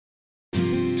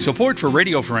Support for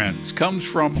Radio Friends comes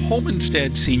from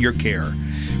Homestead Senior Care,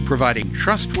 providing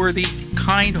trustworthy,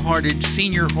 kind-hearted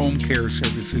senior home care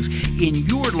services in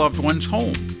your loved one's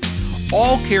home.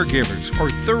 All caregivers are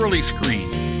thoroughly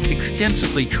screened,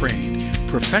 extensively trained,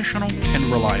 professional, and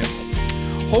reliable.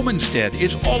 Homestead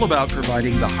is all about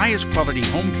providing the highest quality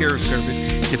home care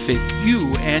service to fit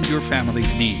you and your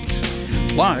family's needs.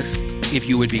 Plus, if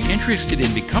you would be interested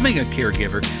in becoming a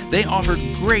caregiver, they offer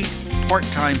great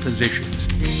part-time positions.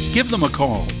 Give them a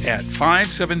call at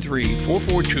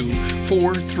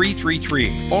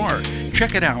 573-442-4333 or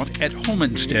check it out at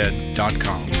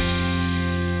homestead.com.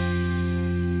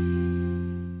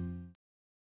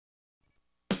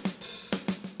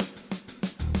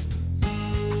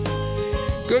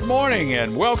 Good morning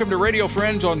and welcome to Radio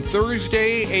Friends on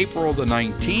Thursday, April the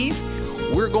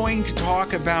 19th. We're going to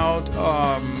talk about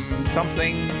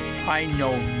something I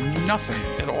know nothing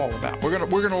at all about.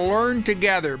 We're gonna learn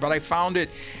together, but I found it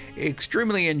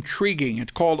extremely intriguing.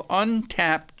 It's called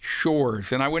Untapped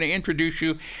Shores, and I want to introduce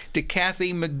you to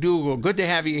Kathy McDOUGAL. Good to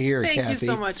have you here, Kathy. Thank you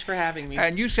so much for having me.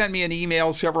 And you sent me an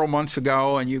email several months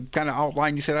ago, and you kind of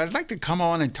outlined, you said, I'd like to come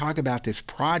on and talk about this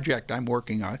project I'm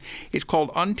working on. It's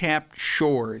called Untapped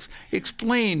Shores.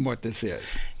 Explain what this is.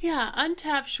 Yeah,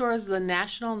 Untapped Shores is a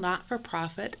national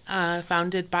not-for-profit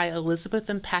founded by Elizabeth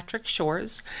and Patrick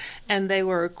Shores, and they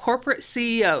were corporate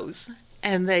CEOs.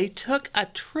 And they took a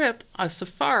trip, a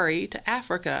safari to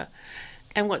Africa.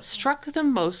 And what struck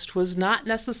them most was not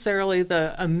necessarily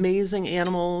the amazing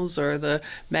animals or the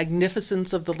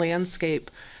magnificence of the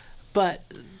landscape, but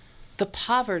the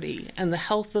poverty and the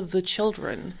health of the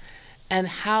children and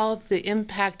how the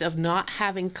impact of not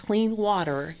having clean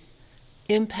water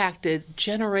impacted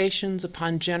generations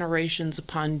upon generations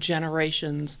upon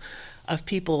generations of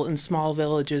people in small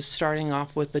villages, starting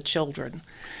off with the children.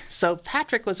 So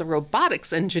Patrick was a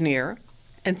robotics engineer,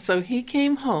 and so he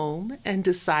came home and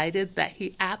decided that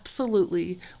he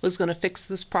absolutely was going to fix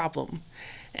this problem.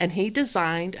 And he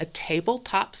designed a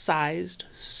tabletop-sized,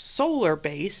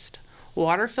 solar-based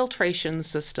water filtration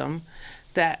system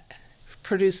that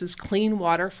produces clean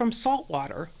water from salt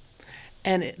water.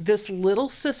 And this little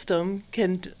system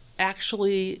can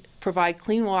actually provide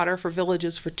clean water for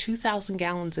villages for 2,000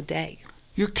 gallons a day.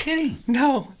 You're kidding.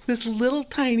 No, this little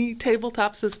tiny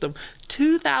tabletop system,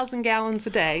 2,000 gallons a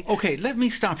day. Okay, let me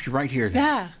stop you right here then.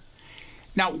 Yeah.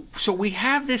 Now, so we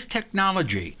have this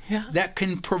technology that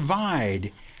can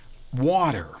provide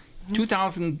water,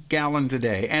 2,000 gallons a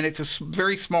day, and it's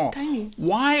very small. Tiny.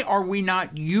 Why are we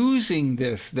not using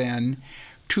this then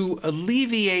to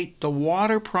alleviate the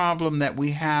water problem that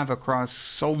we have across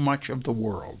so much of the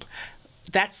world?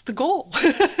 That's the goal.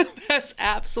 That's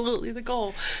absolutely the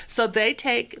goal. So they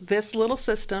take this little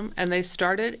system and they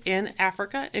started in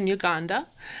Africa, in Uganda,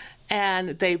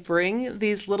 and they bring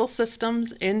these little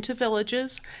systems into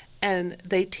villages and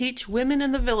they teach women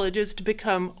in the villages to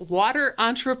become water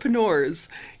entrepreneurs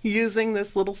using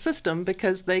this little system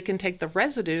because they can take the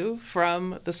residue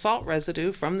from the salt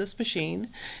residue from this machine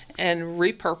and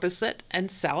repurpose it and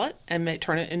sell it and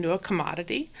turn it into a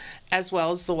commodity as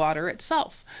well as the water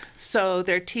itself. So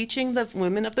they're teaching the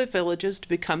women of the villages to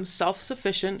become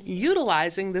self-sufficient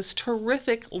utilizing this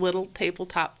terrific little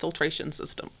tabletop filtration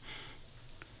system.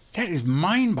 That is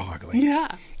mind-boggling.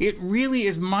 Yeah. It really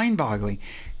is mind-boggling.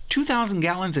 2,000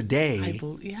 gallons a day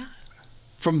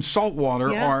from salt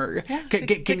water, or can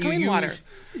you use water.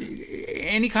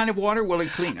 Any kind of water? Will it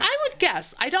clean? I would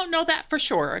guess. I don't know that for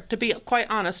sure, to be quite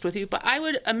honest with you, but I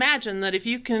would imagine that if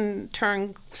you can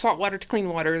turn salt water to clean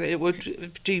water, it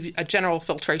would be a general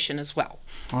filtration as well.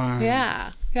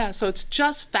 Yeah, so it's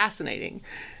just fascinating.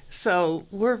 So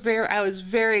I was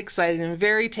very excited and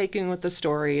very taken with the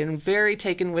story and very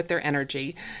taken with their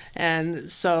energy,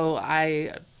 and so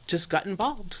I just got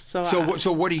involved.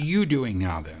 So what are you doing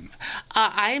now then?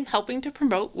 I am helping to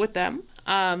promote with them.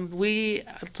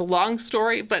 It's a long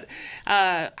story, but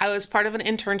I was part of an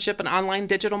internship, an online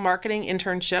digital marketing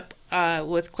internship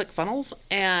with ClickFunnels,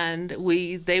 and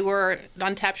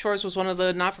Untapped Shores was one of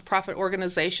the not-for-profit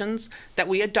organizations that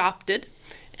we adopted.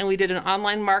 And we did an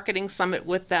online marketing summit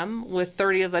with them with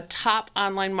 30 of the top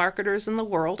online marketers in the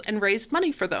world and raised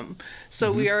money for them. So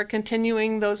we are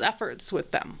continuing those efforts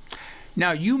with them.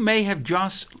 Now, you may have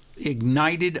just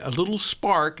ignited a little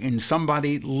spark in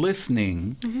somebody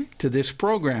listening to this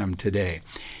program today.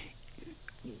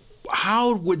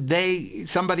 How would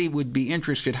somebody would be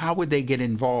interested, how would they get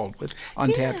involved with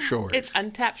Untapped Shores? It's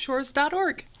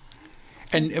untappedshores.org.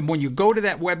 And when you go to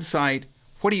that website,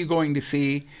 what are you going to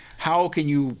see? how can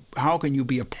you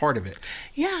be a part of it?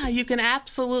 Yeah, you can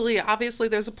absolutely. Obviously,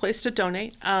 there's a place to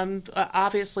donate.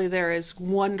 Obviously, there is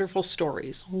wonderful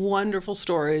stories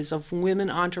of women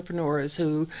entrepreneurs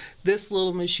who this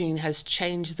little machine has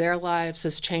changed their lives,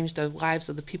 has changed the lives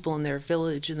of the people in their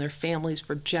village and their families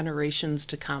for generations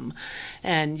to come.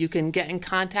 And you can get in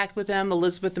contact with them.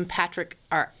 Elizabeth and Patrick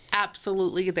are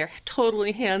they're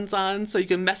totally hands-on, so you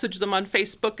can message them on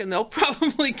Facebook and they'll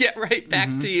probably get right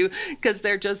back to you because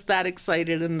they're just that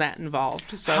excited and that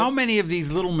involved. So how many of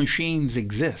these little machines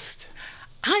exist?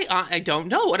 I don't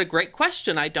know. What a great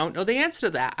question. I don't know the answer to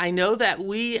that. I know that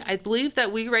I believe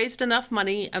that we raised enough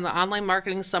money in the Online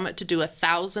Marketing Summit to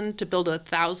build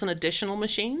 1,000 additional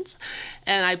machines.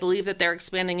 And I believe that they're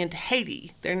expanding into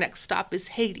Haiti. Their next stop is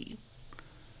Haiti.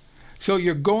 So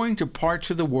you're going to parts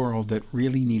of the world that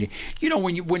really need it. You know,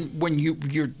 when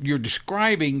you're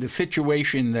describing the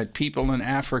situation that people in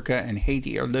Africa and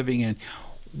Haiti are living in,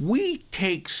 we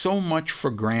take so much for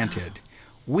granted.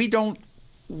 We don't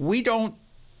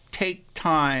take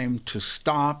time to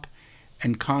stop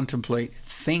and contemplate,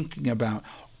 thinking about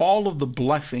all of the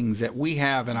blessings that we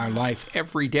have in our life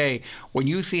every day when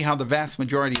you see how the vast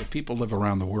majority of people live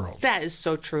around the world. That is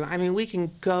so true. I mean, we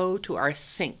can go to our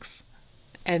sinks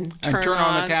and turn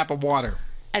on the tap of water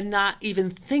and not even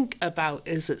think about,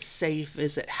 is it safe?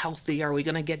 Is it healthy? Are we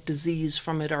going to get disease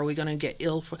from it? Are we going to get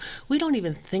ill from it? We don't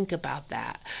even think about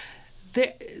that.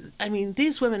 I mean,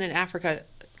 these women in Africa,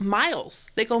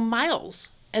 they go miles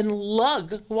and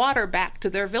lug water back to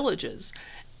their villages.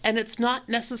 And it's not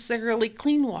necessarily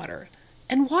clean water.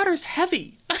 And water's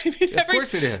heavy. I mean, of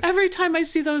course it is. Every time I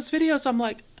see those videos, I'm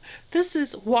like,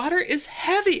 water is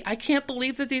heavy. I can't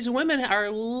believe that these women are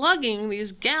lugging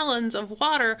these gallons of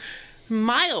water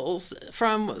miles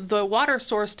from the water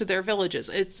source to their villages.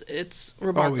 It's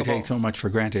remarkable. Oh, we take so much for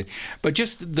granted. But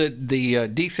just the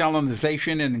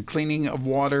desalinization and cleaning of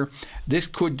water, this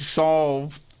could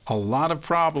solve a lot of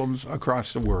problems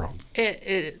across the world.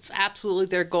 It's absolutely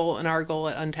their goal, and our goal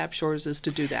at Untapped Shores is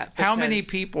to do that. How many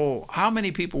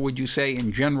people would you say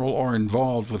in general are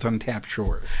involved with Untapped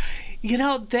Shores? You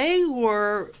know, they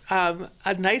were a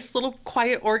nice little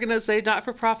quiet organization,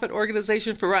 not-for-profit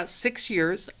organization for about 6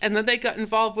 years. And then they got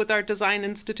involved with our Design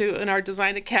Institute and our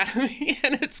Design Academy,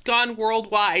 and it's gone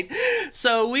worldwide.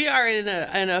 So we are in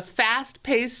a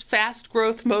fast-paced,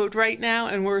 fast-growth mode right now,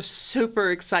 and we're super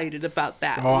excited about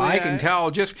that. Oh, I can tell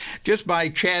just by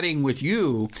chatting with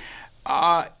you.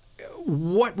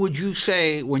 What would you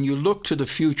say when you look to the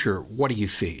future? What do you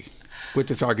see with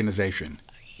this organization?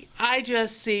 I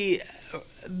just see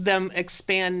them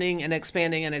expanding and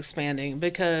expanding and expanding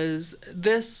because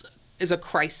this is a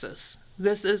crisis.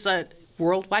 This is a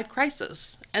worldwide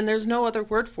crisis, and there's no other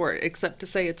word for it except to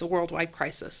say it's a worldwide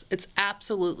crisis. It's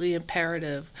absolutely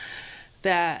imperative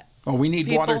that we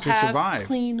need water to survive.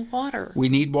 Clean water. We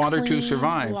need water to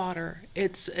survive. Water.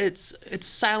 It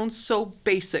sounds so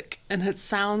basic and it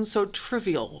sounds so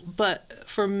trivial, but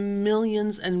for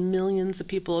millions and millions of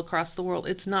people across the world,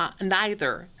 it's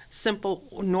neither simple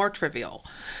nor trivial.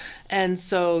 And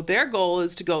so their goal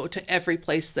is to go to every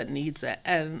place that needs it.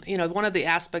 And, you know, one of the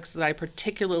aspects that I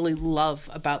particularly love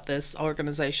about this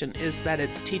organization is that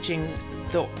it's teaching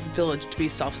the village to be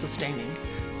self-sustaining.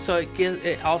 So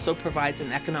it also provides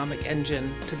an economic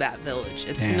engine to that village.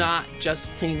 It's not just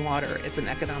clean water, it's an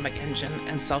economic engine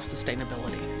and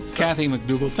self-sustainability. So, Kathy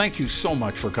McDougall, thank you so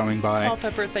much for coming by. Paul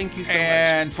Pepper, thank you so much.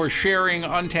 And for sharing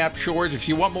Untapped Shores. If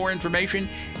you want more information,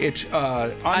 it's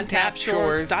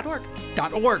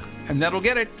untappedshores.org. And that'll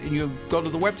get it. And you go to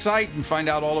the website and find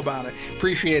out all about it.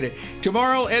 Appreciate it.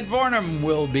 Tomorrow, Ed Varnum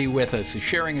will be with us,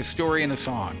 sharing a story and a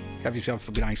song. Have yourself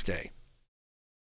a nice day.